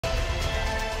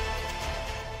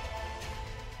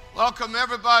Welcome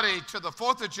everybody to the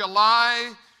 4th of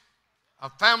July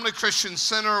Family Christian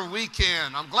Center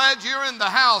weekend. I'm glad you're in the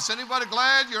house. Anybody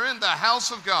glad you're in the house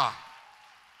of God?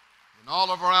 And all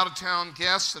of our out-of-town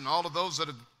guests and all of those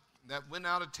that went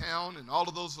out of town and all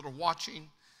of those that are watching,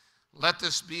 let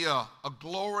this be a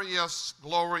glorious,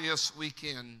 glorious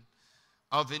weekend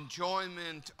of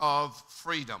enjoyment of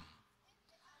freedom.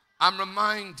 I'm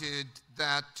reminded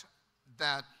that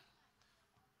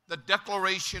the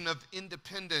Declaration of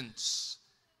Independence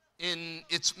in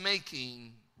its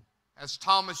making, as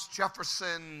Thomas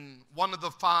Jefferson, one of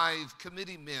the 5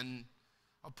 committeemen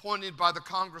appointed by the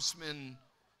congressman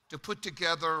to put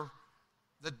together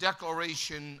the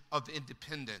Declaration of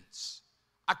Independence.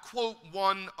 I quote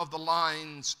one of the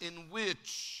lines in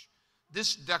which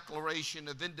this Declaration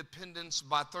of Independence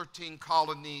by 13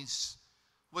 colonies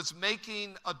was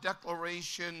making a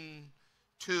declaration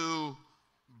to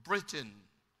Britain,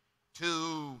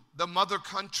 to the mother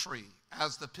country,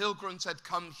 as the pilgrims had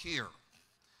come here.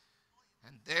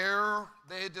 And there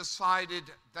they decided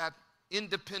that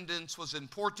independence was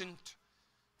important,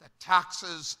 that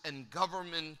taxes and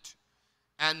government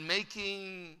and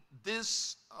making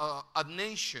this a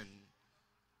nation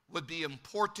would be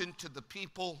important to the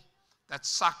people that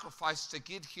sacrificed to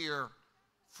get here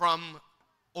from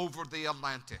over the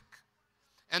Atlantic.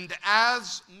 And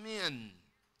as men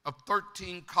of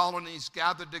 13 colonies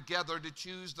gathered together to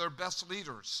choose their best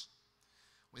leaders,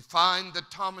 we find that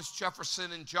Thomas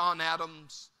Jefferson and John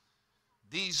Adams,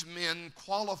 these men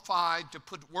qualified to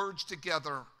put words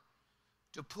together,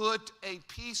 to put a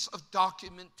piece of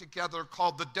document together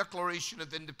called the Declaration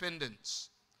of Independence.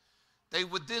 They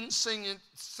would then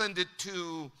send it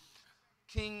to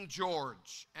King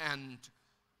George and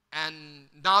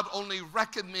not only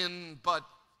recommend, but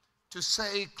to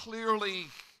say clearly,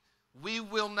 we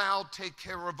will now take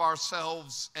care of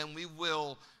ourselves and we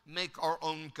will make our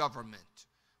own government.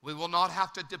 We will not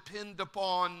have to depend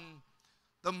upon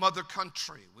the mother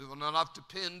country. We will not have to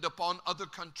depend upon other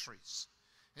countries.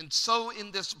 And so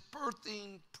in this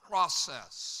birthing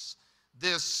process,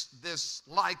 this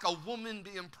like a woman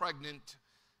being pregnant,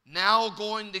 now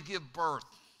going to give birth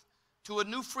to a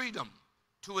new freedom,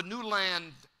 to a new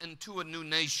land, and to a new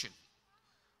nation.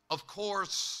 Of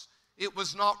course, it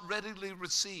was not readily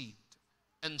received.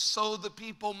 And so the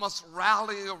people must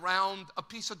rally around a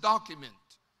piece of document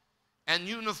and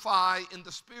unify in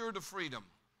the spirit of freedom.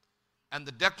 And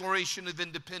the Declaration of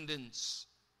Independence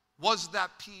was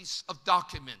that piece of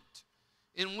document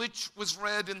in which was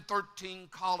read in 13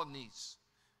 colonies,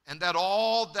 and that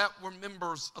all that were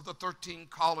members of the 13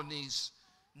 colonies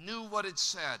knew what it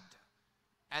said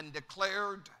and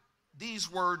declared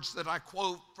these words that I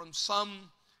quote from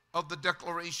some of the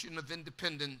Declaration of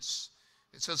Independence.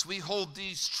 It says, "We hold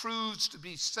these truths to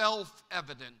be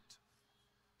self-evident,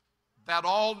 that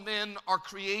all men are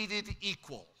created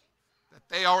equal, that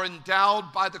they are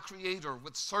endowed by the Creator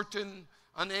with certain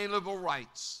unalienable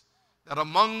rights, that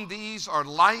among these are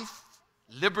life,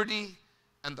 liberty,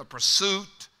 and the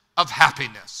pursuit of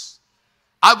happiness."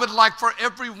 I would like for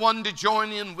everyone to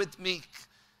join in with me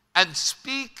and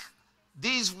speak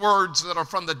these words that are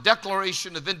from the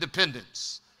Declaration of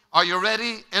Independence. Are you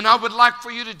ready? And I would like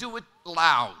for you to do it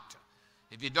loud.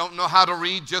 If you don't know how to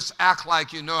read, just act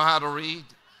like you know how to read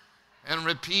and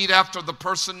repeat after the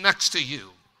person next to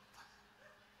you.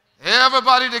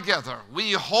 Everybody together.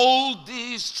 We hold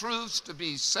these truths to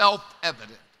be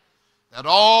self-evident, that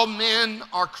all men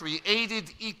are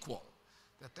created equal,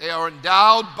 that they are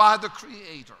endowed by the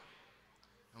Creator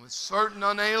and with certain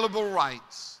unalienable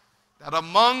rights, that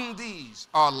among these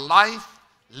are life,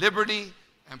 liberty,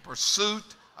 and pursuit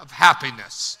of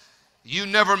happiness. You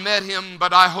never met him,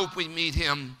 but I hope we meet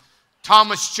him.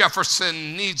 Thomas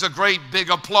Jefferson needs a great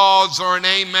big applause or an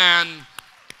amen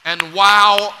and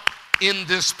wow in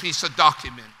this piece of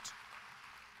document.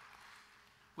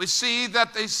 We see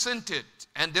that they sent it,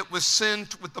 and it was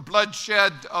sent with the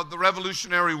bloodshed of the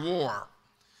Revolutionary War.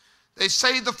 They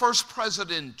say the first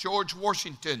president, George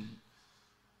Washington,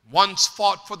 once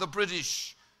fought for the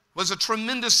British, was a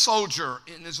tremendous soldier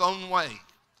in his own way,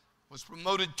 was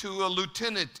promoted to a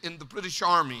lieutenant in the British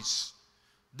armies,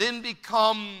 then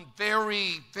become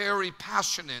very, very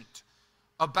passionate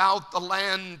about the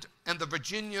land and the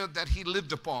Virginia that he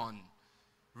lived upon,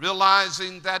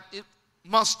 realizing that it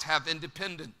must have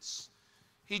independence.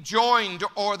 He joined,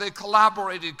 or they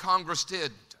collaborated, Congress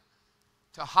did,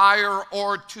 to hire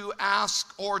or to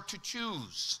ask or to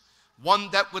choose one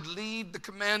that would lead the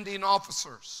commanding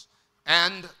officers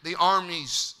and the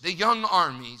armies, the young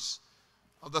armies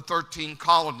of the 13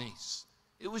 colonies.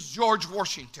 It was George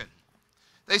Washington.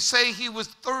 They say he was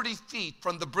 30 feet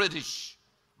from the British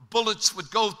bullets would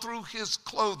go through his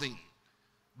clothing,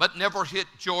 but never hit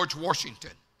George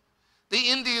Washington. The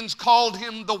Indians called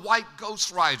him the White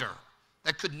Ghost Rider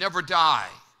that could never die.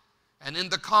 And in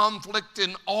the conflict,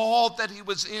 in all that he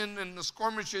was in the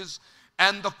skirmishes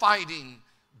and the fighting,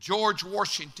 George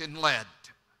Washington led.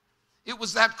 It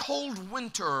was that cold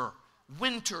winter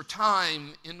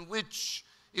time in which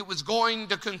it was going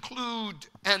to conclude,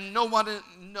 and no one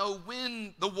knew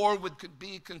when the war would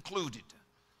be concluded.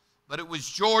 But it was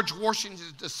George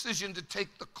Washington's decision to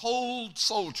take the cold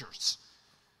soldiers.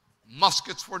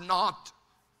 Muskets were not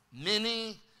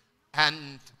many,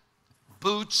 and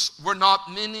boots were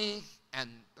not many, and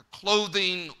the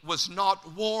clothing was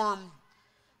not warm.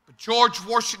 But George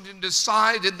Washington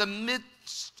decided in the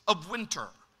midst of winter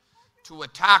to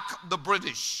attack the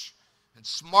British. And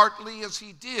smartly as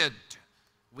he did,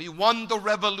 we won the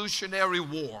Revolutionary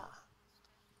War.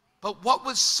 But what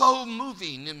was so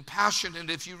moving and passionate,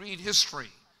 if you read history,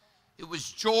 it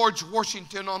was George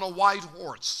Washington on a white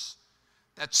horse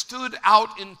that stood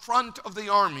out in front of the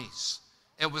armies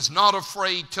and was not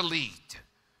afraid to lead.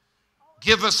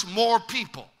 Give us more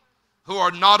people who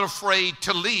are not afraid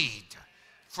to lead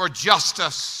for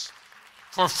justice,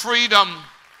 for freedom,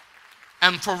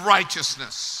 and for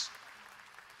righteousness.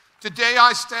 Today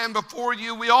I stand before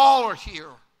you. We all are here,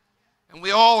 and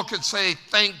we all could say,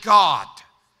 thank God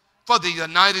for the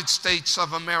United States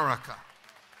of America.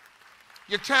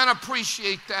 You can't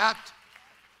appreciate that,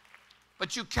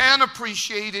 but you can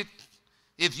appreciate it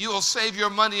if you'll save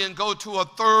your money and go to a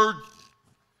third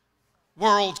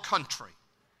world country.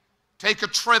 Take a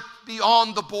trip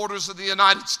beyond the borders of the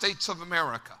United States of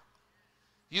America.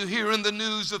 You hear in the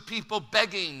news of people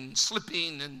begging,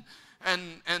 slipping,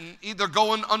 and either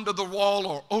going under the wall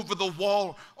or over the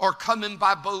wall or coming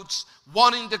by boats,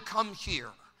 wanting to come here.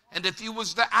 And if you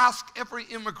was to ask every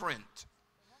immigrant,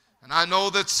 and I know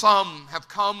that some have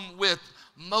come with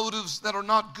motives that are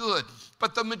not good,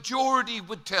 but the majority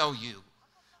would tell you,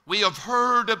 we have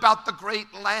heard about the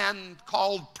great land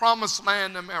called Promised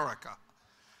Land America,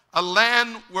 a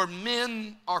land where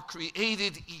men are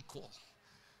created equal,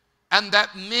 and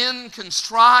that men can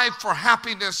strive for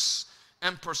happiness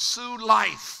and pursue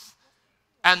life.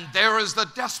 And there is the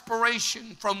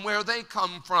desperation from where they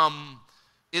come from.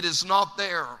 It is not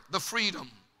there, the freedom.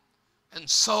 And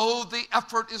so the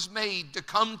effort is made to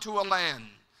come to a land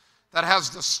that has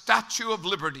the Statue of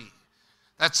Liberty,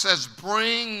 that says,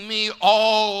 bring me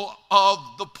all of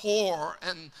the poor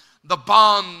and the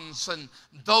bonds and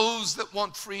those that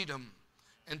want freedom.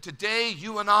 And today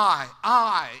you and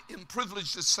I am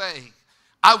privileged to say,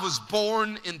 I was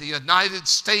born in the United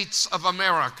States of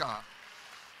America,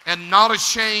 and not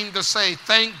ashamed to say,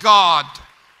 thank God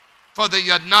for the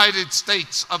United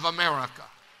States of America.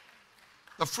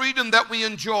 The freedom that we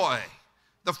enjoy,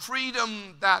 the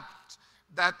freedom that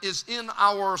is in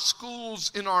our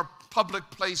schools, in our public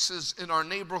places, in our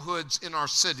neighborhoods, in our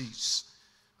cities.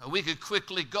 We could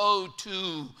quickly go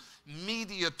to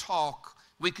media talk.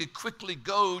 We could quickly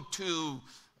go to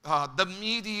the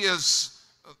media's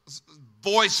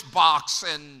voice box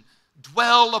and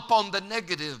dwell upon the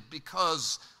negative,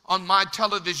 because on my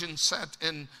television set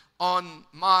and on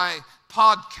my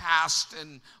podcast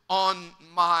and on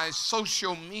my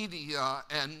social media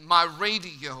and my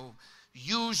radio,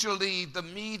 usually the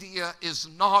media is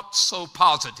not so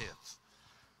positive.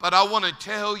 But I want to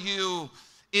tell you,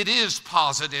 it is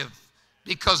positive,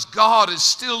 because God is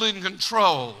still in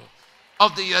control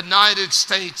of the United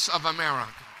States of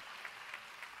America.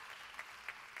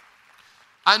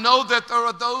 I know that there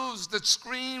are those that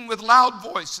scream with loud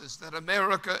voices that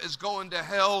America is going to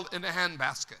hell in a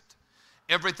handbasket.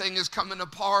 Everything is coming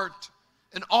apart,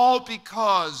 and all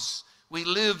because we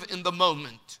live in the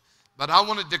moment. But I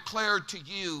want to declare to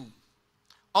you,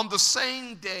 on the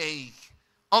same day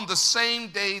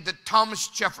that Thomas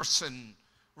Jefferson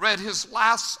read his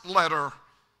last letter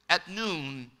at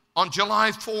noon on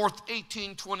July 4th,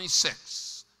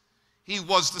 1826, he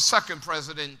was the second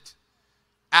president.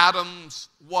 John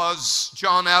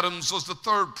Adams was the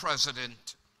third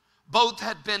president. Both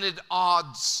had been at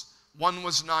odds. One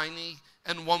was 90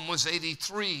 and one was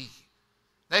 83.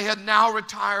 They had now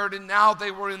retired, and now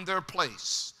they were in their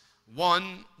place.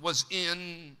 One was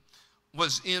in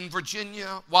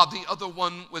Virginia, while the other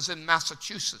one was in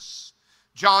Massachusetts.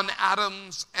 John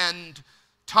Adams and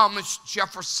Thomas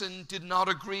Jefferson did not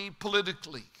agree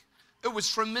politically. There was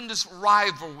tremendous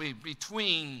rivalry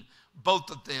between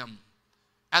both of them,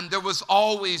 and there was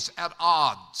always at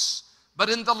odds. But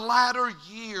in the latter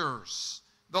years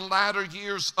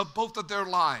of both of their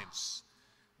lives,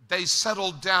 they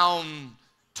settled down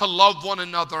to love one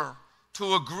another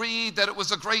to agree that it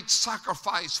was a great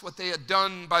sacrifice what they had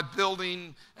done by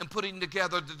building and putting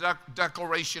together the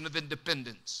Declaration of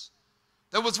Independence.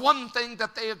 There was one thing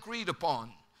that they agreed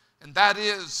upon, and that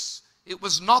is it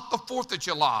was not the 4th of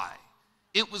July.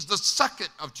 It was the 2nd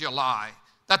of July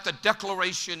that the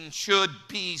Declaration should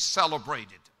be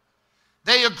celebrated.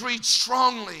 They agreed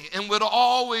strongly and would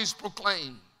always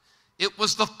proclaim it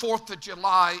was the 4th of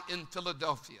July in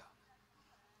Philadelphia,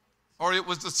 or it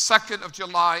was the 2nd of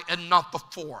July and not the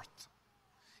 4th.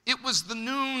 It was the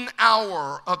noon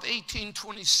hour of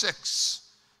 1826.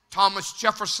 Thomas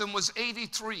Jefferson was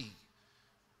 83.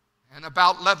 And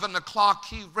about 11 o'clock,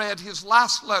 he read his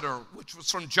last letter, which was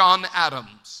from John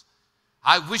Adams.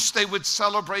 I wish they would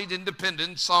celebrate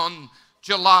independence on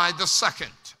July the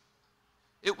 2nd.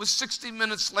 It was 60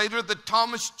 minutes later that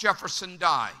Thomas Jefferson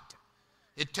died.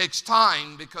 It takes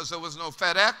time because there was no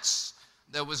FedEx,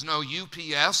 there was no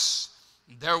UPS,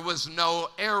 there was no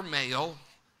airmail,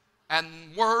 and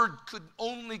word could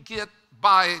only get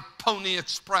by Pony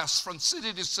Express from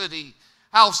city to city,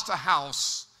 house to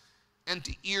house, and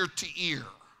to ear.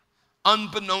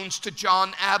 Unbeknownst to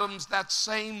John Adams, that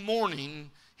same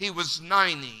morning, he was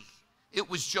 90. It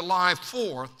was July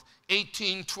 4th,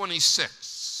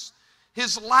 1826.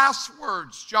 His last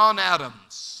words, John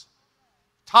Adams,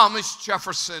 Thomas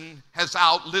Jefferson has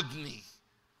outlived me.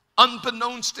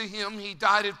 Unbeknownst to him, he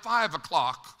died at 5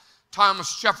 o'clock.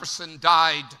 Thomas Jefferson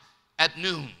died at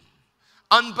noon.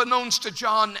 Unbeknownst to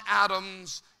John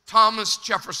Adams, Thomas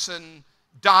Jefferson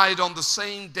died on the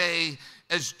same day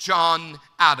as John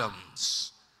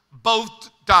Adams. Both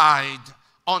died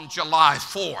on July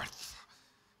 4th.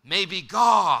 Maybe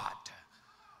God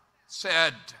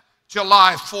said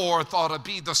July 4th ought to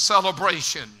be the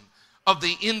celebration of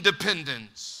the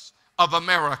independence of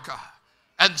America.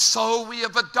 And so we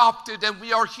have adopted, and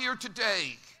we are here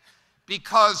today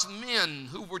because men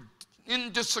who were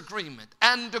in disagreement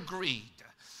and agreed,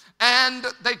 and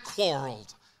they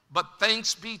quarreled, but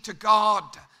thanks be to God,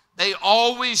 they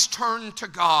always turned to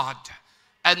God,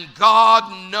 and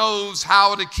God knows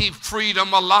how to keep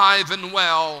freedom alive and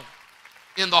well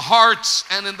in the hearts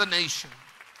and in the nation.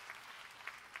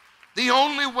 The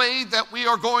only way that we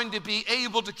are going to be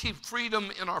able to keep freedom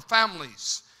in our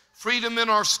families, freedom in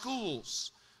our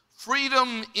schools,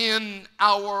 freedom in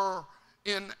our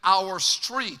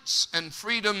streets, and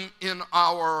freedom in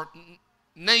our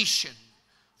nation,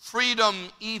 freedom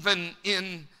even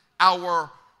in our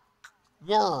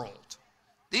world.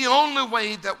 The only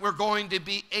way that we're going to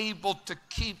be able to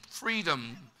keep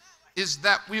freedom is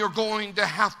that we are going to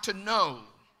have to know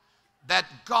that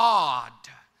God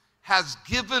has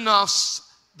given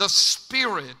us the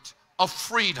spirit of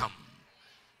freedom.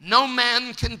 No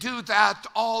man can do that,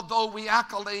 although we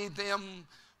accolade them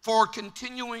for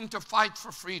continuing to fight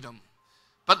for freedom.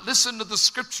 But listen to the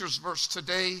scriptures verse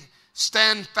today.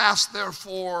 Stand fast,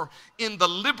 therefore, in the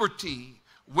liberty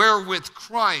wherewith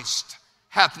Christ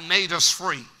hath made us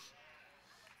free.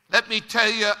 Let me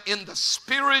tell you, in the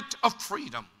spirit of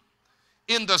freedom,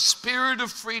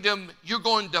 you're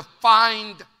going to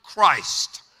find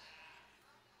Christ.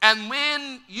 And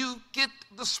when you get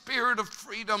the spirit of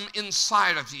freedom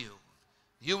inside of you,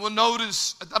 you will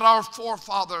notice that our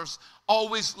forefathers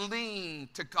always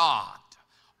leaned to God,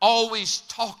 always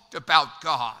talked about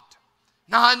God.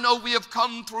 Now I know we have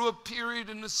come through a period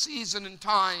and a season in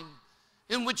time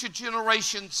in which a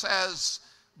generation says,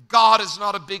 God is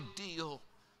not a big deal.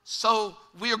 So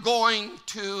we are going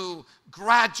to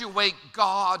graduate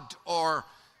God, or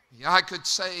I could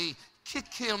say,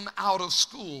 kick him out of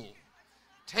school.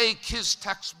 Take his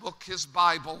textbook, his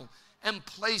Bible, and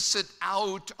place it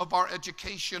out of our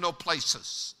educational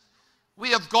places. We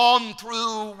have gone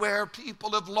through where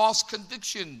people have lost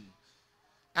conviction,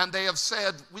 and they have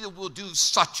said, we will do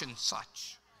such and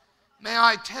such. May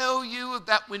I tell you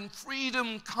that when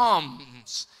freedom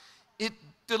comes, it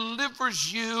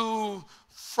delivers you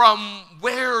from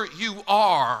where you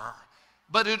are,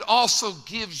 but it also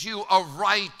gives you a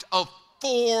right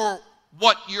for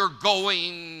what you're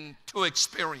going to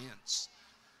experience.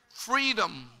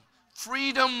 Freedom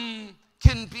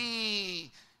can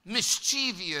be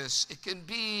mischievous. It can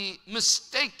be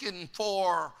mistaken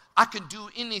for, I can do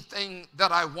anything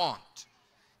that I want.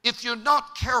 If you're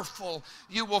not careful,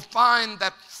 you will find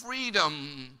that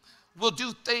freedom will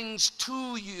do things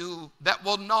to you that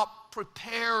will not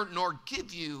prepare nor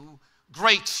give you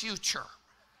great future.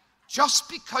 Just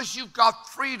because you've got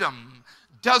freedom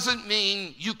doesn't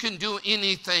mean you can do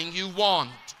anything you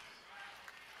want.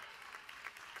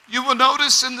 You will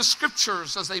notice in the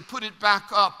scriptures, as they put it back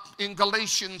up in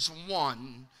Galatians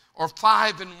 1 or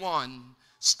 5 and 1,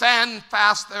 Stand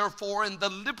fast, therefore, in the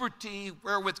liberty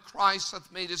wherewith Christ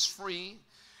hath made us free,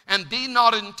 and be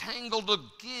not entangled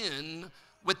again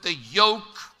with the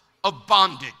yoke of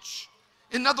bondage.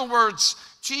 In other words,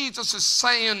 Jesus is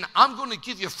saying, I'm going to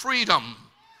give you freedom,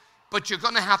 but you're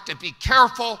going to have to be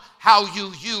careful how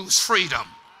you use freedom.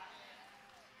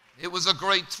 It was a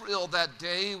great thrill that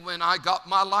day when I got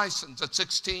my license at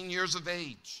 16 years of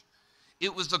age.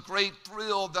 It was a great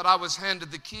thrill that I was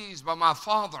handed the keys by my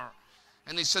father,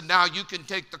 and he said, now you can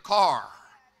take the car.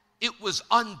 It was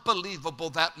unbelievable,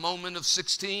 that moment of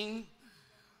 16.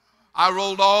 I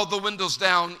rolled all the windows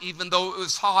down, even though it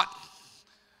was hot,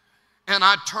 and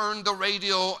I turned the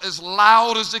radio as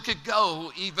loud as it could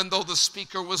go, even though the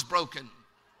speaker was broken.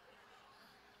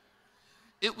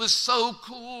 It was so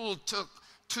cool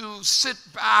to sit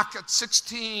back at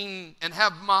 16 and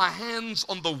have my hands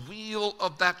on the wheel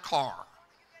of that car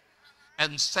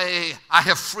and say, I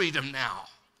have freedom now.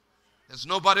 There's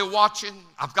nobody watching.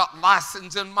 I've got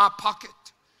license in my pocket.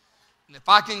 And if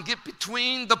I can get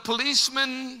between the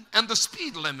policeman and the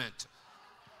speed limit,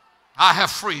 I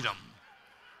have freedom.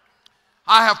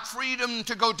 I have freedom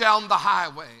to go down the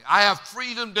highway. I have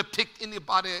freedom to pick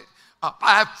anybody up.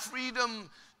 I have freedom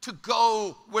to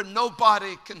go where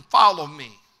nobody can follow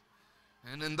me.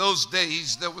 And in those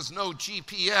days, there was no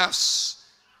GPS,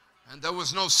 and there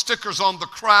was no stickers on the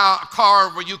car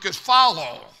where you could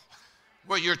follow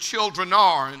where your children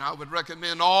are. And I would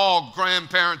recommend all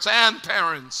grandparents and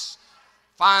parents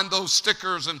find those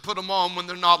stickers and put them on when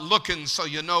they're not looking, so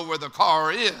you know where the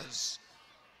car is.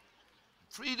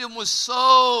 Freedom was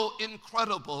so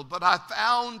incredible, but I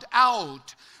found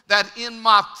out that in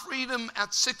my freedom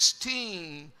at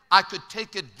 16, I could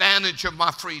take advantage of my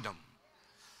freedom.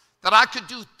 That I could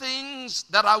do things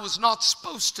that I was not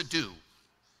supposed to do.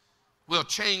 We'll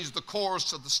change the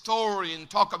course of the story and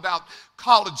talk about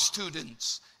college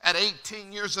students at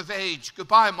 18 years of age.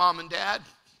 Goodbye, Mom and Dad.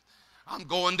 I'm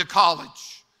going to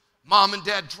college. Mom and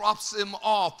Dad drops them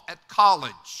off at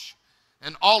college.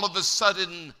 And all of a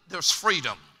sudden, there's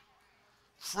freedom.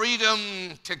 Freedom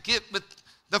to get with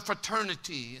the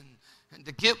fraternity and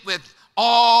to get with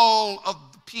all of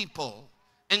the people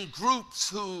and groups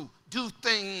who do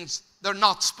things they're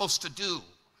not supposed to do.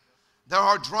 There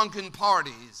are drunken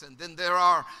parties, and then there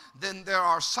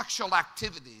are sexual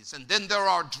activities, and then there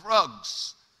are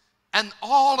drugs. And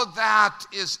all of that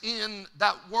is in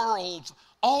that world,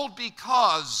 all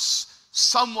because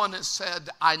someone has said,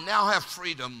 I now have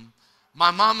freedom.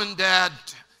 My mom and dad,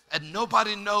 and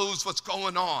nobody knows what's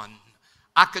going on.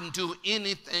 I can do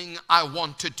anything I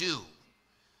want to do.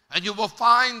 And you will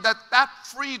find that that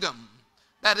freedom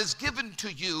that is given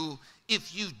to you,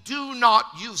 if you do not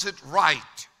use it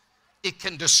right, it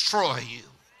can destroy you.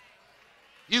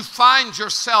 You find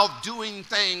yourself doing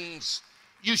things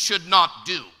you should not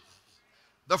do.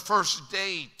 The first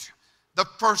date,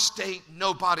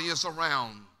 nobody is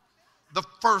around. The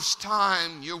first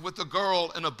time you're with a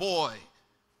girl and a boy,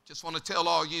 just want to tell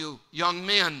all you young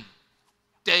men,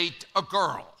 date a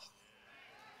girl.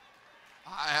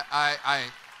 I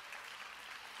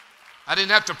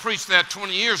didn't have to preach that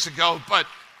 20 years ago, but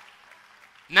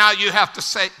now you have to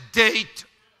say, date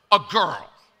a girl.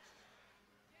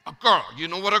 A girl. You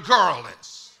know what a girl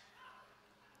is.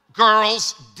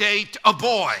 Girls date a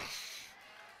boy.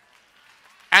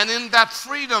 And in that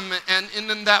freedom and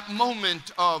in that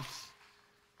moment of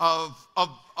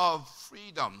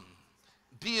freedom,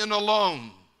 being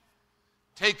alone,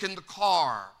 taking the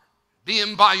car,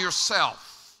 being by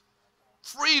yourself,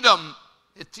 freedom,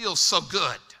 it feels so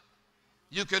good.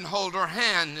 You can hold her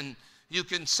hand and you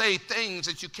can say things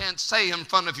that you can't say in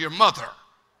front of your mother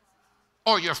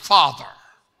or your father.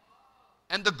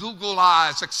 And the Google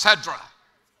eyes, etc.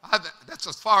 That's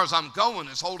as far as I'm going,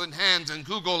 is holding hands and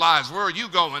Google eyes. Where are you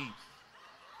going?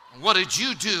 What did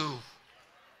you do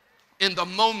in the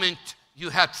moment you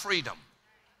had freedom?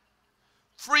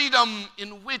 Freedom in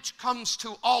which comes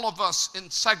to all of us in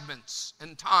segments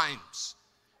and times.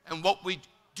 And what we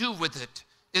do with it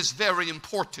is very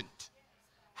important.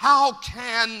 How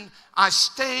can I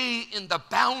stay in the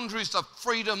boundaries of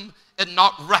freedom and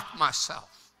not wreck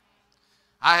myself?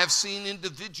 I have seen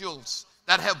individuals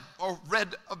that have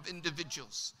read of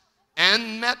individuals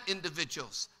and met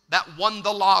individuals that won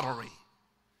the lottery.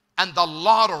 And the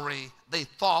lottery they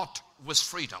thought was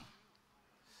freedom.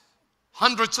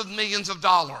 Hundreds of millions of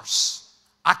dollars.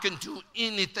 I can do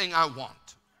anything I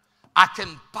want. I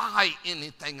can buy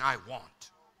anything I want.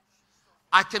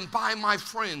 I can buy my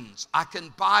friends. I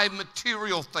can buy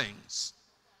material things.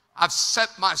 I've set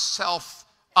myself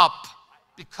up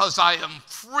because I am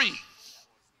free,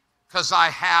 because I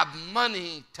have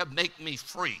money to make me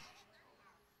free.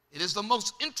 It is the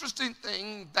most interesting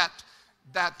thing that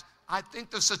I think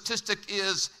the statistic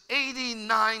is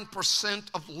 89%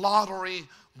 of lottery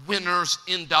winners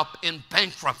end up in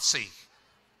bankruptcy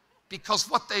because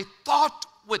what they thought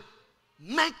would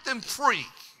make them free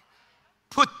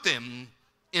put them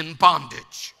in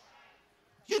bondage.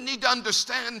 You need to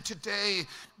understand today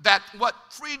that what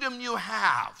freedom you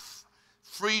have,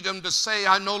 freedom to say,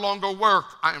 I no longer work,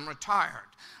 I am retired.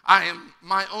 I am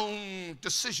my own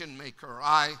decision maker.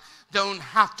 I don't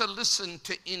have to listen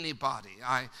to anybody.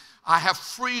 I have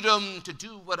freedom to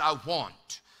do what I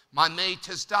want. My mate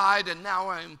has died and now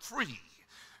I am free.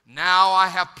 Now I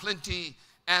have plenty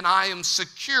and I am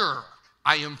secure.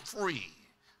 I am free.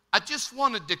 I just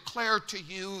want to declare to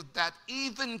you that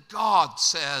even God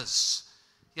says,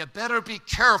 you better be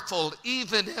careful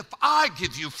even if I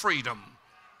give you freedom.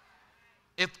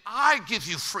 If I give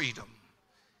you freedom.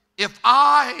 If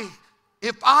I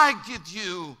give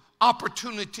you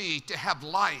opportunity to have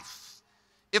life,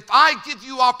 if I give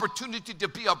you opportunity to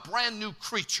be a brand new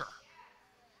creature,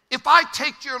 if I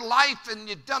take your life and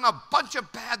you've done a bunch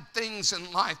of bad things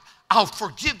in life, I'll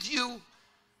forgive you,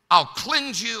 I'll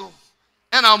cleanse you,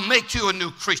 and I'll make you a new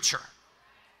creature.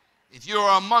 If you're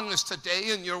among us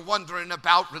today and you're wondering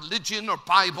about religion or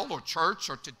Bible or church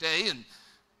or today, and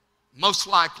most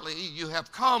likely you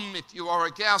have come, if you are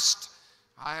a guest,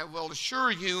 I will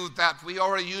assure you that we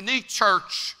are a unique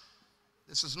church.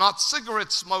 This is not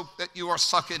cigarette smoke that you are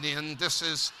sucking in. This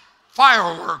is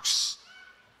fireworks,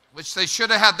 which they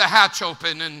should have had the hatch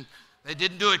open and they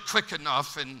didn't do it quick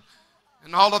enough and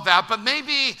all of that. But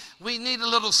maybe we need a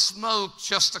little smoke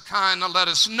just to kind of let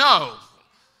us know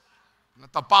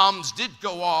that the bombs did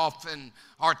go off and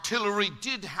artillery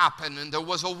did happen and there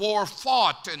was a war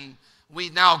fought and we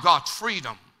now got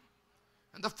freedom.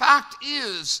 And the fact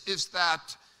is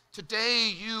that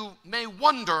today you may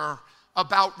wonder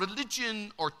about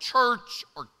religion or church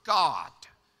or God.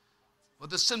 Well,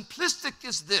 the simplistic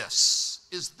is this,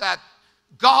 is that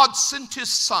God sent his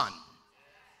son.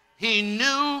 He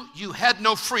knew you had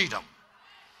no freedom.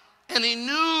 And he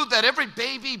knew that every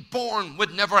baby born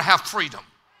would never have freedom.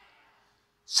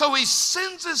 So he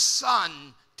sends his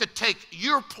son to take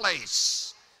your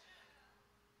place.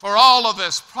 For all of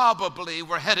us, probably,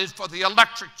 we're headed for the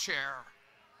electric chair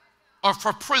or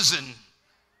for prison.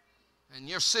 And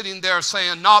you're sitting there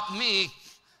saying, not me.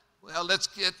 Well, let's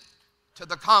get to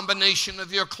the combination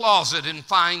of your closet and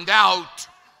find out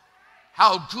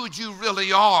how good you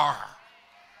really are.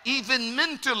 Even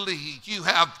mentally, you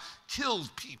have killed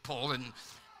people,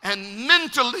 and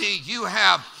mentally, you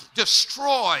have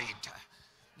destroyed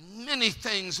many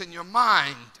things in your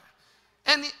mind.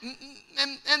 And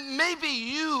maybe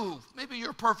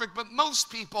you're perfect, but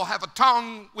most people have a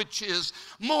tongue which is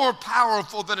more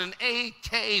powerful than an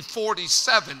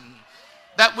AK-47,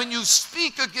 that when you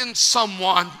speak against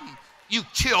someone, you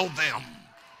kill them.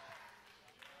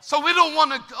 So we don't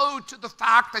want to go to the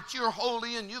fact that you're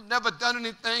holy and you've never done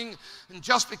anything, and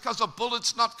just because a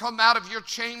bullet's not come out of your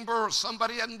chamber or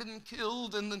somebody hasn't been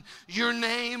killed in your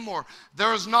name or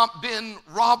there's not been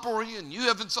robbery and you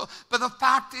haven't so. But the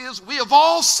fact is we have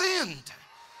all sinned.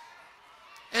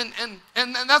 And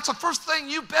that's the first thing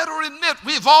you better admit.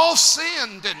 We've all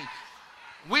sinned, and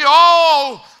we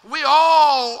all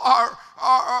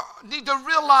need to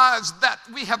realize that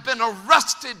we have been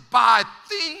arrested by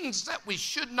things that we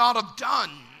should not have done.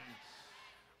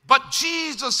 But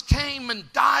Jesus came and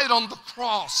died on the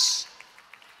cross.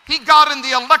 He got in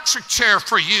the electric chair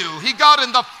for you. He got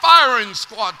in the firing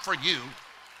squad for you.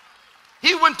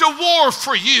 He went to war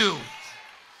for you.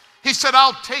 He said,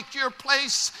 I'll take your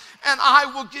place and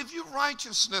I will give you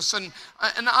righteousness, and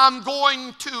I'm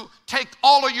going to take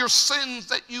all of your sins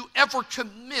that you ever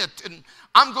commit, and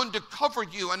I'm going to cover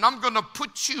you, and I'm going to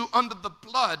put you under the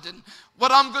blood. And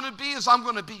what I'm going to be is I'm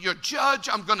going to be your judge.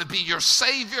 I'm going to be your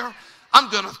savior.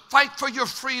 I'm going to fight for your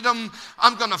freedom.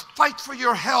 I'm going to fight for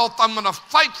your health. I'm going to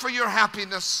fight for your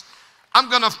happiness. I'm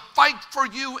going to fight for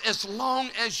you as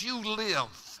long as you live.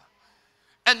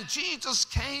 And Jesus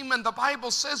came, and the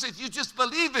Bible says if you just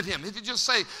believe in him, if you just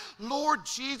say, Lord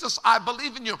Jesus, I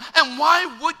believe in you. And why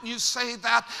wouldn't you say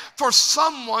that for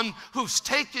someone who's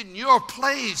taken your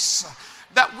place?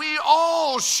 That we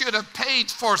all should have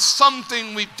paid for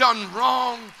something we've done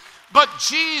wrong. But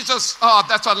Jesus,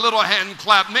 that's a little hand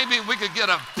clap. Maybe we could get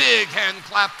a big hand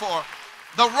clap for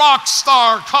the rock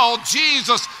star called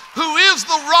Jesus, who is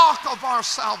the rock of our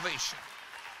salvation.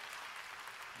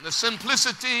 The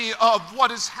simplicity of what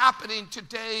is happening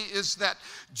today is that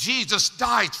Jesus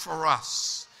died for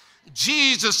us.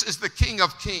 Jesus is the King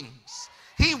of Kings.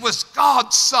 He was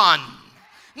God's son.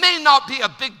 May not be a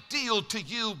big deal to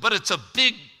you, but it's a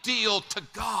big deal to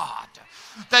God.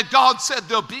 that God said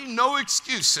there'll be no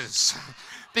excuses,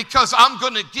 because I'm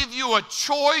going to give you a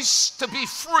choice to be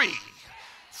free.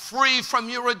 Free from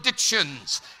your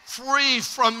addictions, free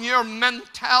from your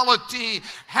mentality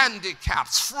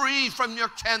handicaps, free from your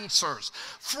cancers,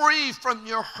 free from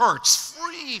your hurts,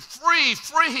 free.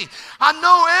 I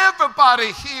know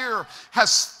everybody here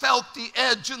has felt the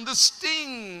edge and the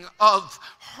sting of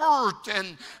hurt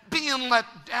and being let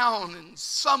down and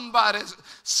somebody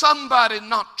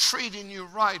not treating you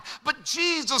right. But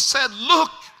Jesus said,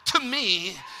 look to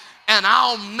me and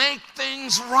I'll make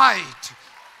things right.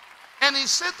 And he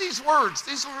said these words.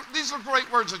 These are great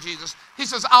words of Jesus. He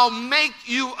says, I'll make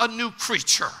you a new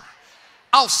creature.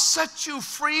 I'll set you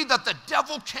free that the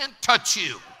devil can't touch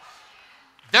you.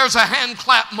 There's a hand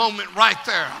clap moment right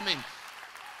there. I mean,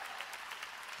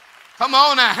 come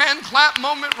on, a hand clap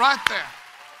moment right there.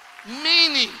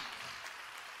 Meaning,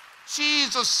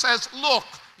 Jesus says, look,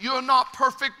 you're not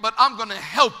perfect, but I'm going to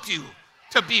help you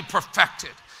to be perfected.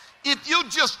 If you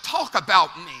just talk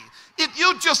about me, if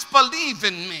you just believe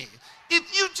in me,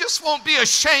 if you just won't be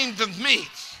ashamed of me,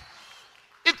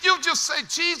 if you just say,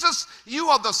 Jesus, you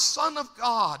are the Son of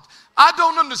God. I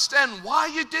don't understand why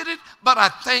you did it, but I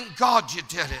thank God you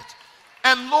did it.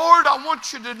 And Lord, I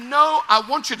want you to know, I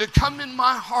want you to come in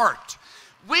my heart.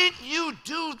 When you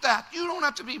do that, you don't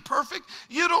have to be perfect.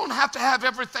 You don't have to have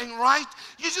everything right.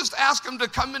 You just ask him to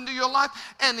come into your life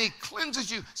and he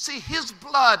cleanses you. See, his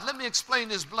blood, let me explain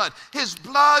his blood. His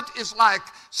blood is like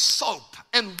soap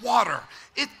and water.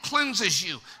 It cleanses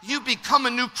you. You become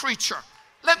a new creature.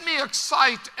 Let me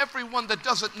excite everyone that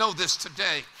doesn't know this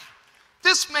today.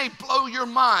 This may blow your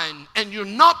mind and you're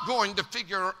not going to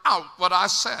figure out what I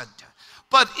said.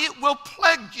 But it will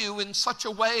plague you in such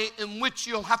a way in which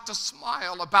you'll have to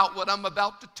smile about what I'm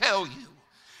about to tell you.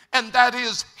 And that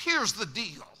is, here's the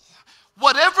deal.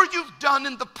 Whatever you've done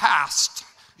in the past,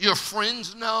 your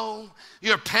friends know,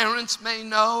 your parents may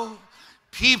know,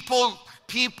 people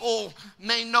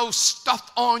may know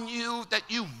stuff on you that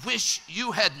you wish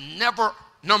you had never,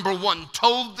 number one,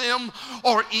 told them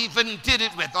or even did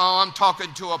it with. Oh, I'm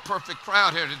talking to a perfect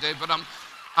crowd here today, but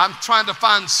I'm trying to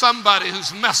find somebody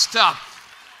who's messed up.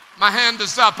 My hand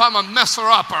is up. I'm a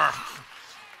messer-upper.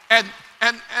 And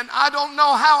I don't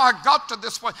know how I got to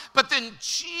this point. But then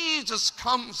Jesus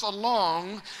comes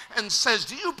along and says,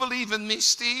 do you believe in me,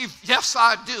 Steve? Yes,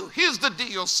 I do. Here's the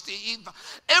deal, Steve.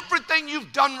 Everything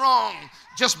you've done wrong,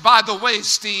 just by the way,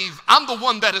 Steve, I'm the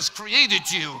one that has created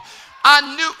you. I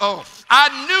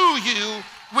knew you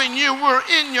when you were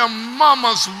in your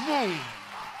mama's womb.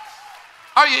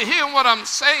 Are you hearing what I'm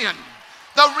saying?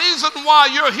 The reason why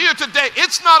you're here today,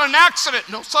 it's not an accident.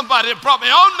 No, somebody brought me.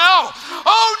 Oh no.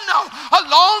 A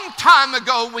long time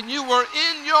ago when you were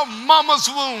in your mama's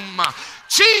womb,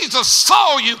 Jesus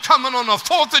saw you coming on the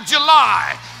 4th of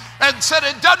July and said,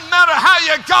 it doesn't matter how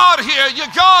you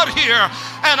got here,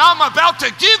 and I'm about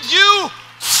to give you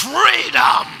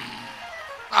freedom.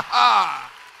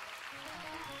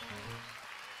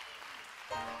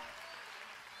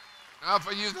 Now,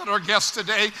 for you that are guests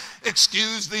today,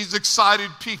 excuse these excited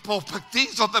people, but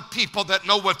these are the people that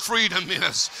know what freedom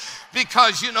is.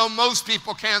 Because, you know, most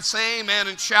people can't say amen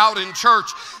and shout in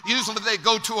church. Usually they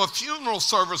go to a funeral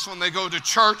service when they go to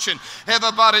church, and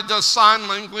everybody does sign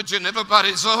language, and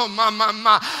everybody's, oh, my.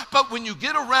 But when you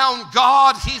get around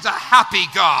God, he's a happy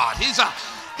God. He's a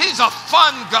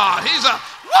fun God. He's a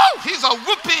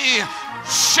whoopee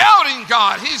shouting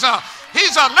God. He's a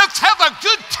let's have a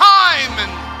good time and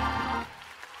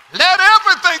let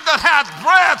everything that hath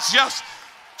breath just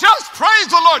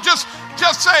praise the Lord. Just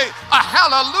say a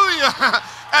hallelujah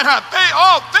and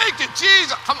thank you,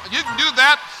 Jesus. Come on, you can do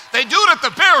that. They do it at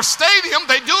the Bear Stadium.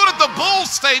 They do it at the Bull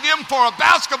Stadium for a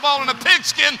basketball and a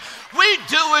pigskin. We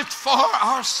do it for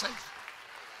our sake.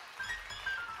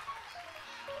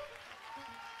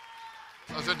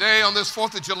 So today, on this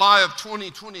 4th of July of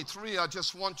 2023, I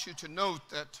just want you to note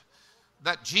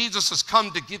that Jesus has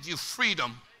come to give you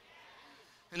freedom.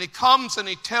 And he comes and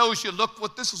he tells you,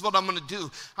 look, this is what I'm going to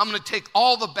do. I'm going to take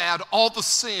all the bad, all the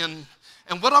sin,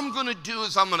 and what I'm going to do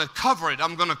is I'm going to cover it.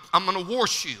 I'm going to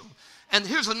wash you. And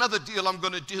here's another deal I'm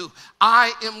going to do.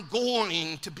 I am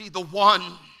going to be the one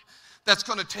that's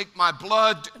going to take my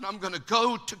blood, and I'm going to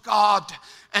go to God,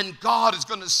 and God is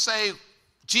going to say,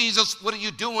 Jesus, what are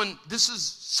you doing? This is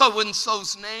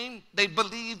so-and-so's name. They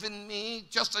believe in me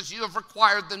just as you have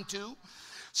required them to.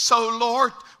 So,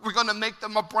 Lord, we're going to make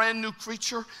them a brand new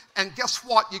creature. And guess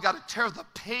what? You got to tear the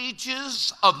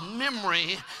pages of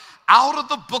memory out of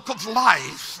the book of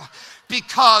life,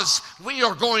 because we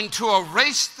are going to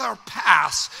erase their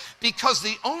past, because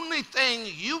the only thing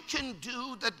you can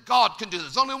do that God can do,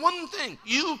 there's only one thing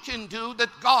you can do that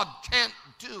God can't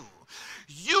do.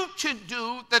 You can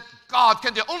do that God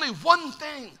can do. Only one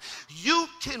thing. You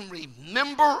can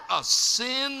remember a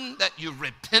sin that you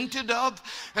repented of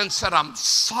and said, I'm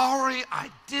sorry I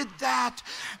did that.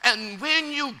 And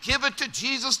when you give it to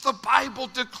Jesus, the Bible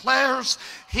declares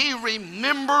he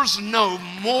remembers no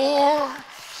more.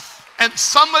 And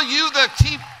some of you that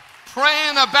keep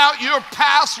praying about your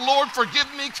past, Lord, forgive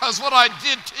me because what I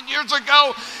did 10 years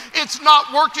ago, it's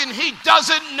not working. He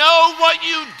doesn't know what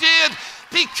you did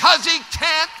because he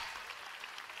can't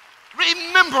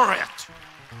remember it.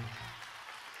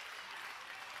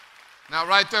 Now,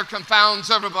 right there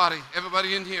confounds everybody.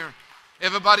 Everybody in here.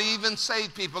 Everybody, even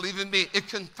saved people, even me. It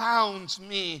confounds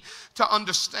me to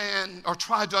understand or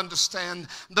try to understand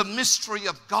the mystery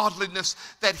of godliness,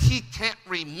 that he can't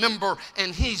remember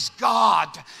and he's God.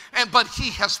 But he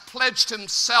has pledged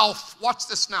himself. Watch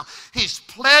this now. He's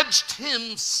pledged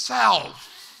himself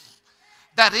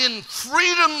that in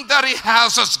freedom that he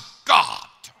has as God,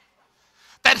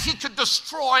 that he could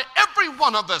destroy every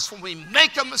one of us when we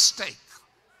make a mistake.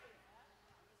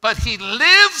 But he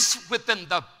lives within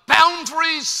the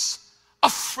boundaries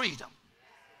of freedom.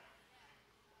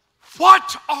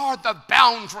 What are the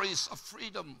boundaries of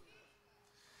freedom?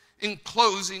 In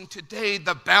closing today,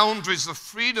 the boundaries of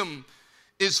freedom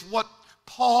is what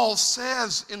Paul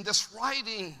says in this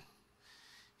writing.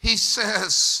 He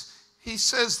says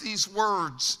these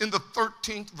words in the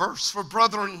 13th verse, for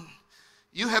brethren,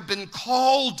 you have been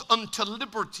called unto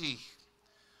liberty.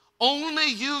 Only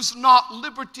use not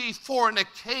liberty for an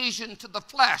occasion to the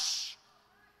flesh.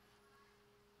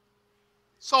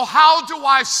 So how do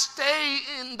I stay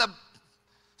in the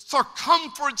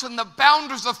circumference and the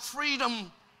boundaries of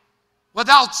freedom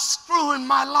without screwing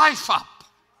my life up?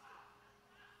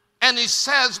 And he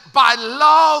says, by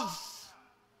love,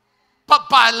 but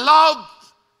by love,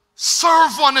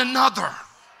 serve one another.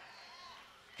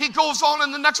 He goes on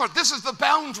in the next verse. This is the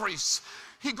boundaries.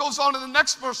 He goes on in the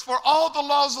next verse, for all the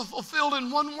laws are fulfilled in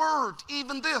one word,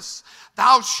 even this,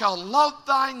 thou shalt love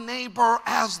thy neighbor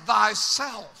as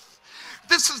thyself.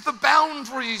 This is the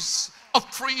boundaries of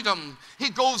freedom. He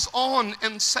goes on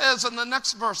and says in the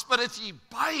next verse, but if ye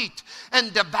bite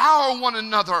and devour one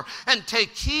another, and take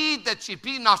heed that ye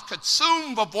be not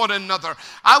consumed of one another.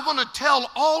 I want to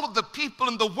tell all of the people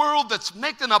in the world that's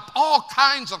making up all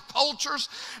kinds of cultures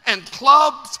and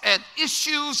clubs and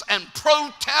issues and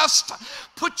protests,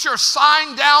 put your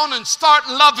sign down and start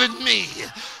loving me,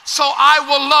 so I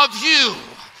will love you.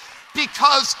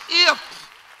 Because if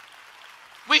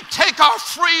we take our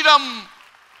freedom,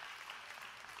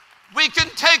 we can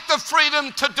take the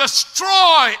freedom to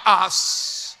destroy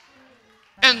us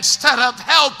instead of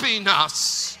helping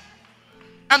us.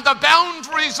 And the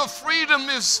boundaries of freedom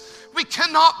is we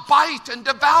cannot bite and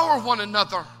devour one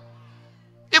another.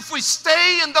 If we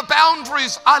stay in the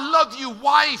boundaries, I love you,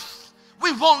 wife,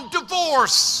 we won't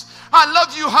divorce. I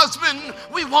love you, husband,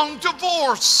 we won't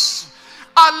divorce.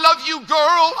 I love you,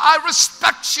 girl, I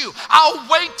respect you. I'll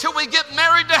wait till we get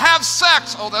married to have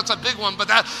sex. Oh, that's a big one, but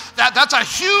that's a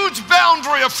huge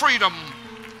boundary of freedom.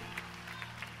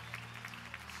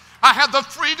 I have the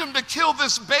freedom to kill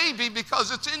this baby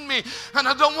because it's in me and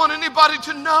I don't want anybody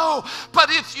to know. But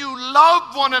if you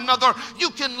love one another,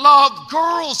 you can love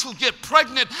girls who get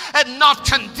pregnant and not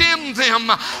condemn them,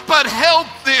 but help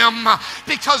them,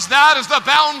 because that is the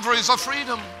boundaries of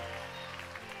freedom.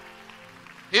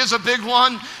 Here's a big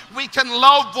one. We can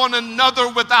love one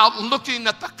another without looking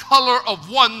at the color of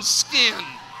one's skin.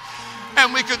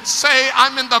 And we could say,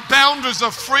 I'm in the boundaries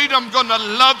of freedom. I'm going to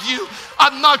love you.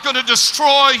 I'm not going to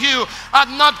destroy you.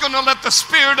 I'm not going to let the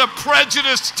spirit of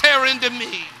prejudice tear into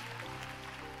me.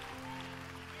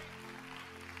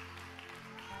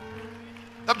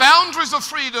 The boundaries of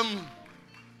freedom.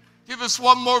 Give us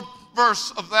one more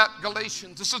verse of that,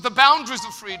 Galatians. This is the boundaries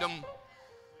of freedom.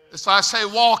 So I say,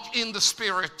 walk in the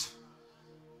Spirit,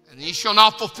 and ye shall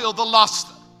not fulfill the lust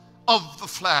of the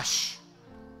flesh.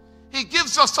 He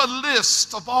gives us a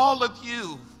list of all of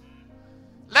you.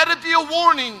 Let it be a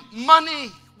warning.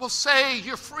 Money will say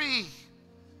you're free.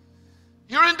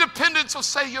 Your independence will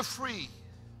say you're free.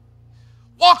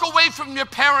 Walk away from your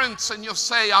parents and you'll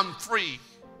say, I'm free.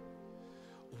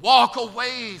 Walk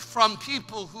away from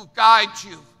people who guide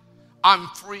you. I'm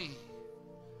free.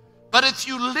 But if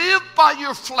you live by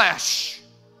your flesh,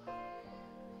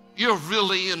 you're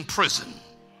really in prison.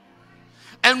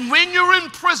 And when you're in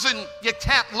prison, you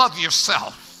can't love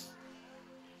yourself.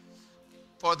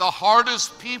 For the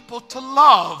hardest people to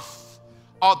love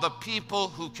are the people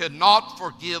who cannot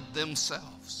forgive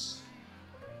themselves.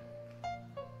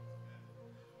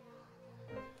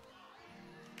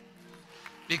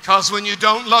 Because when you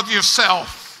don't love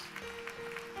yourself,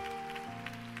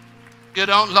 you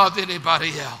don't love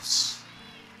anybody else.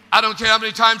 I don't care how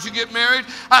many times you get married.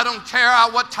 I don't care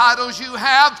what titles you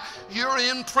have. You're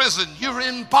in prison. You're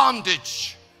in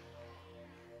bondage.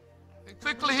 And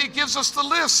quickly he gives us the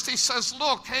list. He says,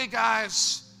 look, hey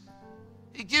guys.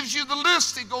 He gives you the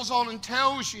list. He goes on and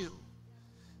tells you.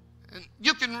 And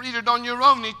you can read it on your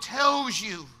own. He tells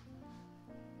you.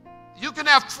 You can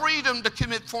have freedom to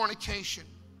commit fornication.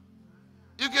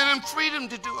 You can have freedom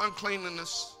to do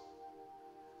uncleanness.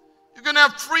 You can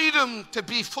have freedom to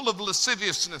be full of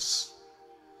lasciviousness.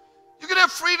 You can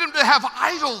have freedom to have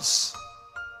idols.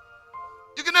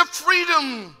 You can have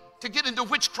freedom to get into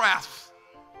witchcraft.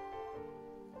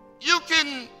 You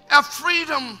can have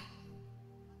freedom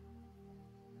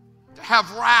to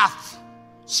have wrath,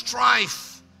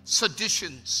 strife,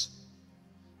 seditions.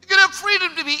 You can have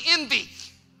freedom to be envy.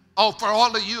 Oh, for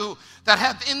all of you that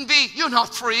have envy, you're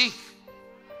not free.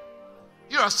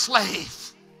 You're a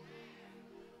slave.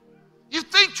 You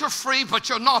think you're free, but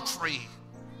you're not free.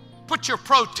 Put your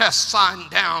protest sign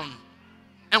down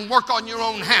and work on your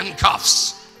own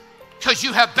handcuffs, because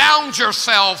you have bound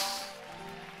yourself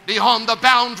beyond the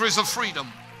boundaries of freedom.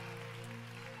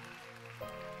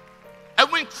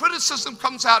 And when criticism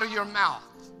comes out of your mouth,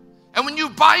 and when you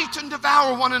bite and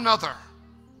devour one another,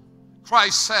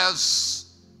 Christ says,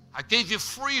 I gave you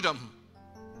freedom,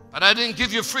 but I didn't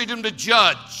give you freedom to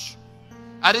judge.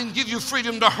 I didn't give you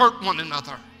freedom to hurt one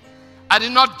another. I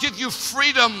did not give you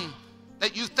freedom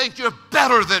that you think you're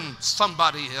better than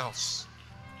somebody else.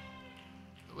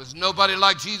 There was nobody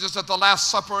like Jesus at the Last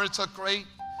Supper. It's a great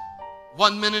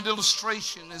 1-minute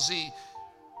illustration as he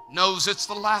knows it's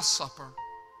the Last Supper.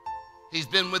 He's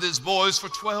been with his boys for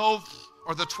 12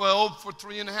 for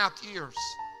 3.5 years.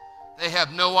 They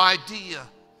have no idea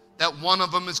that one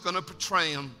of them is going to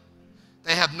betray him.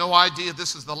 They have no idea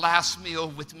this is the last meal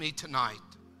with me tonight.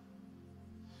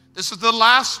 This is the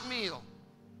last meal.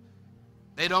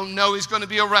 They don't know he's going to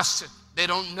be arrested. They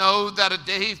don't know that a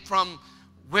day from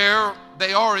where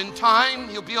they are in time,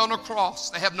 he'll be on a cross.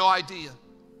 They have no idea.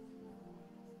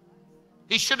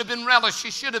 He should have been relished.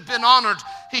 He should have been honored.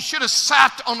 He should have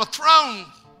sat on a throne.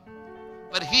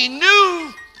 But he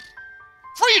knew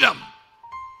freedom.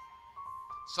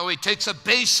 So he takes a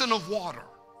basin of water,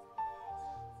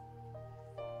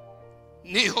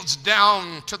 kneels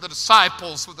down to the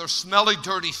disciples with their smelly,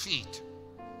 dirty feet,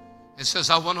 and says,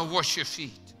 I want to wash your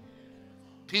feet.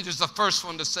 Peter's the first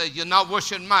one to say, you're not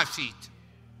washing my feet.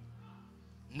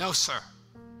 No, sir.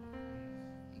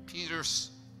 And Peter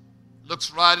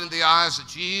looks right in the eyes of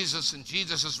Jesus, and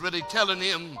Jesus is really telling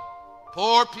him,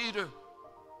 poor Peter,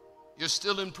 you're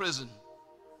still in prison.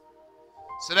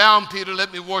 Sit down, Peter,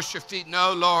 let me wash your feet.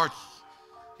 No, Lord,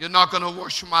 you're not going to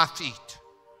wash my feet.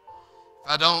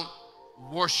 If I don't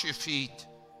wash your feet,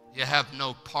 you have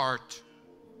no part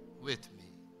with me.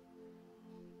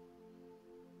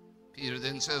 Peter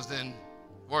then says, then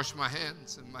wash my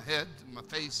hands and my head and my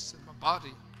face and my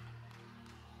body.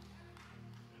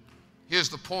 Here's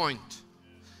the point.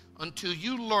 Until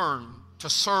you learn to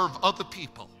serve other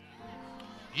people,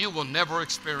 you will never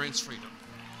experience freedom.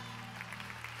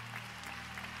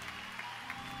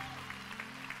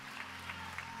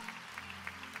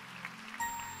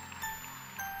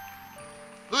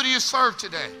 Who do you serve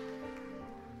today?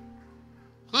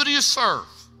 Who do you serve?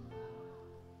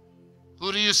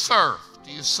 Who do you serve?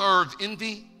 Do you serve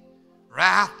envy,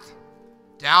 wrath,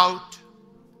 doubt?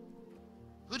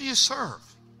 Who do you serve?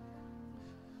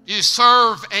 Do you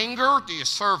serve anger? Do you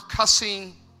serve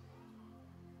cussing?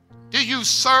 Do you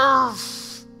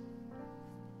serve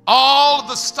all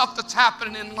the stuff that's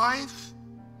happening in life?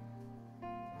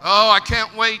 Oh, I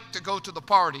can't wait to go to the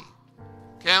party.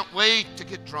 Can't wait to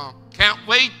get drunk. Can't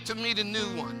wait to meet a new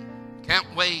one. Can't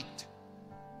wait.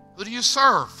 Who do you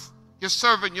serve? You're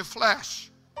serving your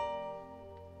flesh.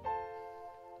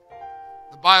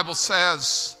 The Bible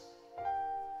says,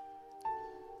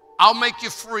 I'll make you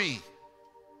free.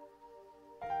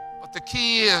 But the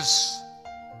key is,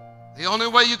 the only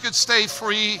way you could stay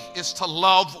free is to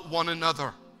love one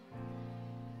another.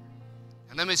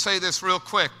 And let me say this real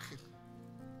quick.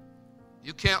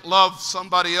 You can't love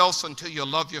somebody else until you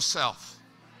love yourself.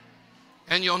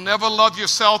 And you'll never love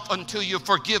yourself until you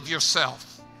forgive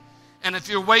yourself. And if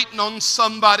you're waiting on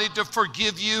somebody to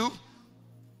forgive you,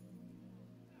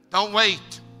 don't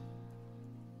wait.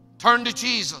 Turn to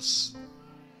Jesus.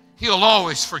 He'll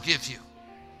always forgive you.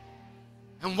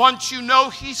 And once you know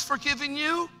he's forgiven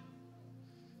you,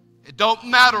 it don't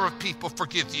matter if people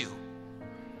forgive you,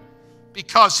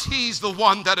 because he's the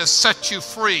one that has set you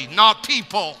free, not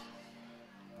people.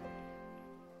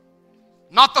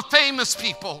 Not the famous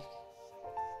people.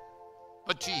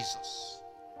 but Jesus.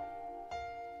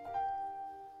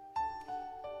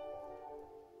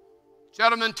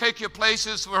 Gentlemen, take your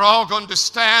places. We're all going to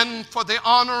stand for the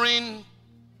honoring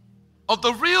of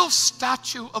the real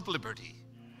Statue of Liberty.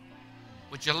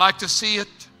 Would you like to see it?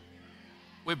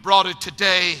 We brought it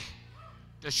today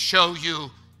to show you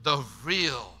the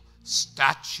real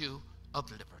Statue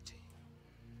of Liberty.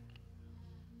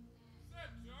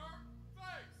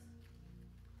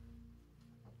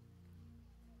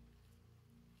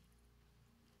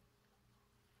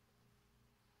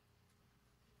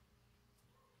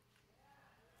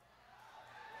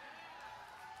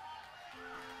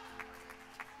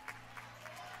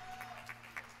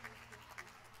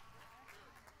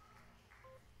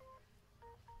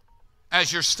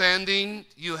 As you're standing,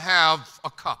 you have a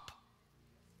cup.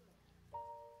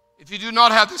 If you do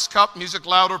not have this cup, music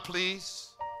louder, please.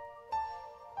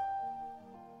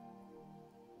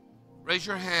 Raise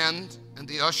your hand, and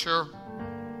the usher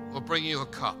will bring you a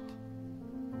cup.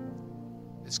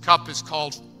 This cup is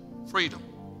called freedom,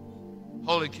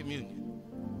 Holy Communion.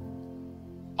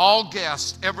 All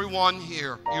guests, everyone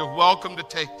here, you're welcome to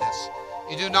take this.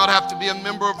 You do not have to be a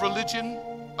member of religion,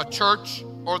 a church,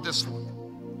 or this one.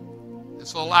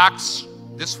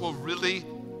 This will really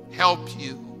help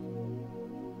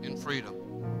you in freedom.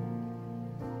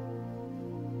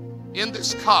 In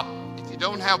this cup, if you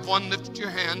don't have one, lift your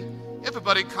hand.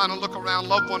 Everybody kind of look around,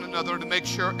 love one another to make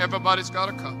sure everybody's got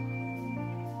a cup.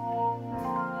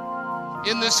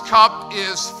 In this cup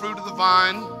is fruit of the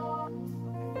vine.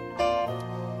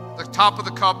 The top of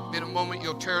the cup, in a moment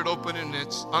you'll tear it open, and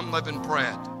it's unleavened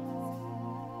bread.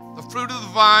 The fruit of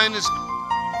the vine is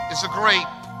a grape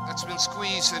that's been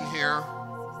squeezed in here.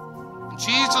 And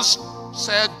Jesus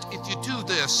said, if you do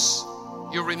this,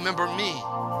 you'll remember me.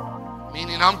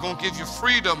 Meaning I'm going to give you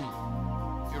freedom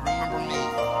if you remember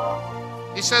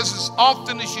me. He says, as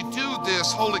often as you do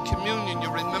this Holy Communion, you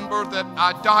remember that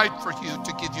I died for you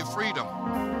to give you freedom.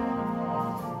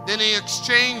 Then he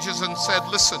exchanges and said,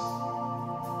 listen,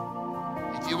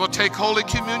 if you will take Holy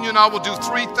Communion, I will do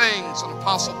three things. And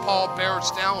Apostle Paul bears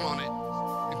down on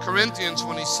it in Corinthians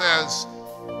when he says,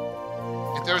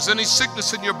 if there's any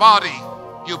sickness in your body,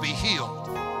 you'll be healed.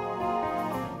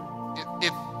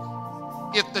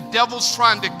 If the devil's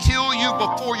trying to kill you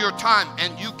before your time,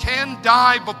 and you can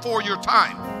die before your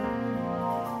time,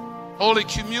 Holy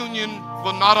Communion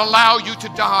will not allow you to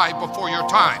die before your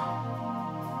time.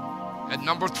 And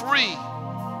number three,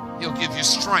 he'll give you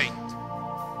strength.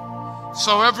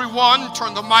 So everyone,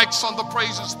 turn the mics on the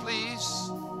praises, please.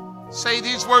 Say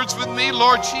these words with me.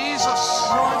 Lord Jesus.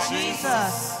 Lord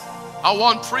Jesus. I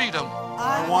want freedom.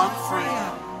 I want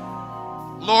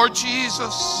freedom. Lord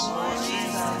Jesus. Lord Jesus.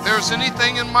 If there's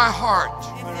anything in my heart,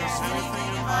 If there's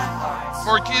anything in my heart,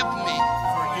 forgive me.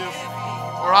 forgive me.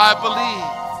 For I believe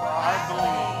For I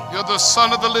believe you're the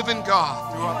Son of the living God.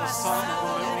 you are the Son of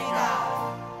the living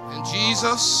God. And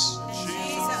Jesus,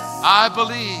 Jesus, I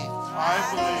believe I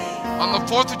believe on the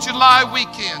 4th of July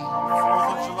weekend,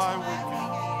 4th of July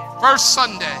weekend, first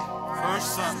Sunday,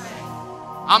 first Sunday,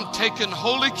 I'm taking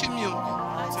Holy Communion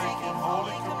I'm taking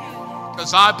Holy Communion.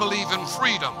 because I believe in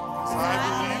freedom. Because I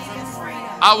believe in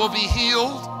freedom. I will be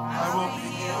healed. I will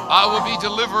be healed. I will be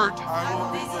delivered. I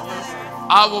will be delivered.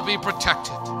 I will be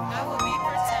protected. I will be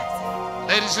protected.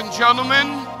 Ladies and gentlemen,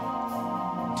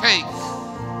 take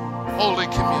Holy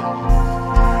Communion.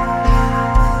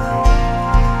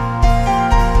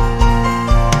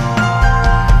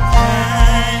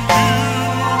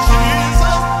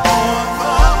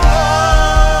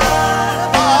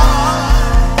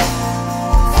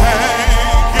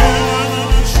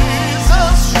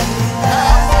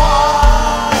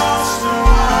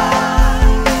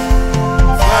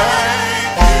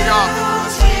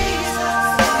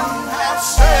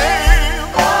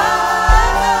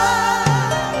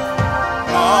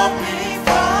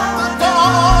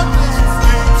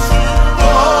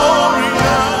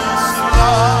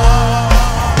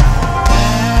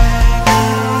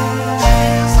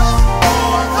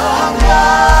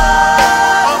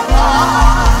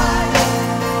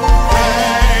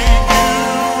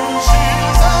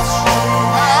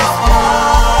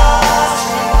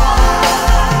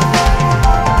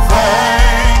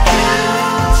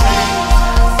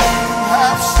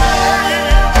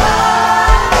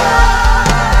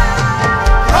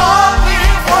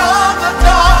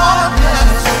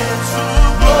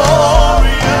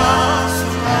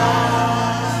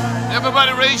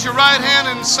 Raise your right hand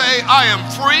and say, I am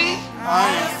free. I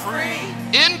am free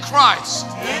in Christ.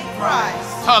 in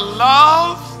Christ To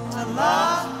love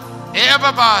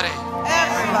everybody. You're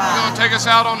everybody. going to take us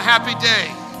out on Happy Day.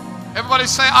 Everybody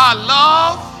say, I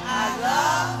love I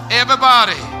love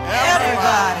everybody.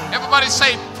 Everybody. Everybody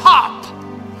say pop.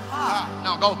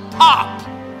 No, go pop.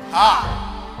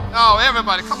 No,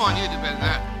 everybody, come on, you do better than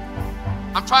that.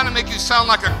 I'm trying to make you sound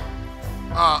like a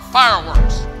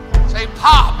fireworks. Say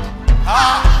pop.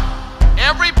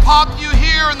 Every pop you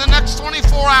hear in the next 24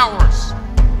 hours,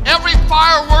 every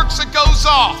fireworks that goes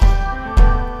off,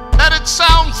 let it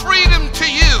sound freedom to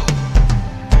you.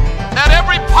 Let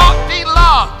every pop be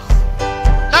love.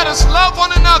 Let us love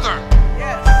one another.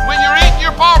 When you're eating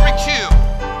your barbecue,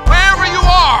 wherever you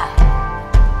are,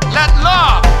 let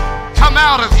love come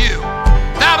out of you.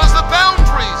 That is the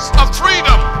boundaries of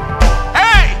freedom.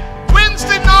 Hey,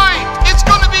 Wednesday night, it's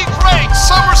going to be great.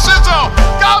 Summer sizzle.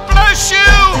 God bless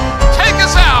you. Take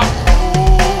us out.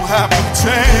 Oh, happy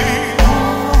day.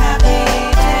 Oh, happy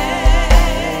day.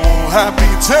 Oh,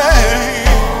 happy day.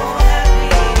 Oh, happy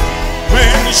day.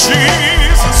 When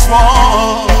Jesus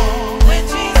walks.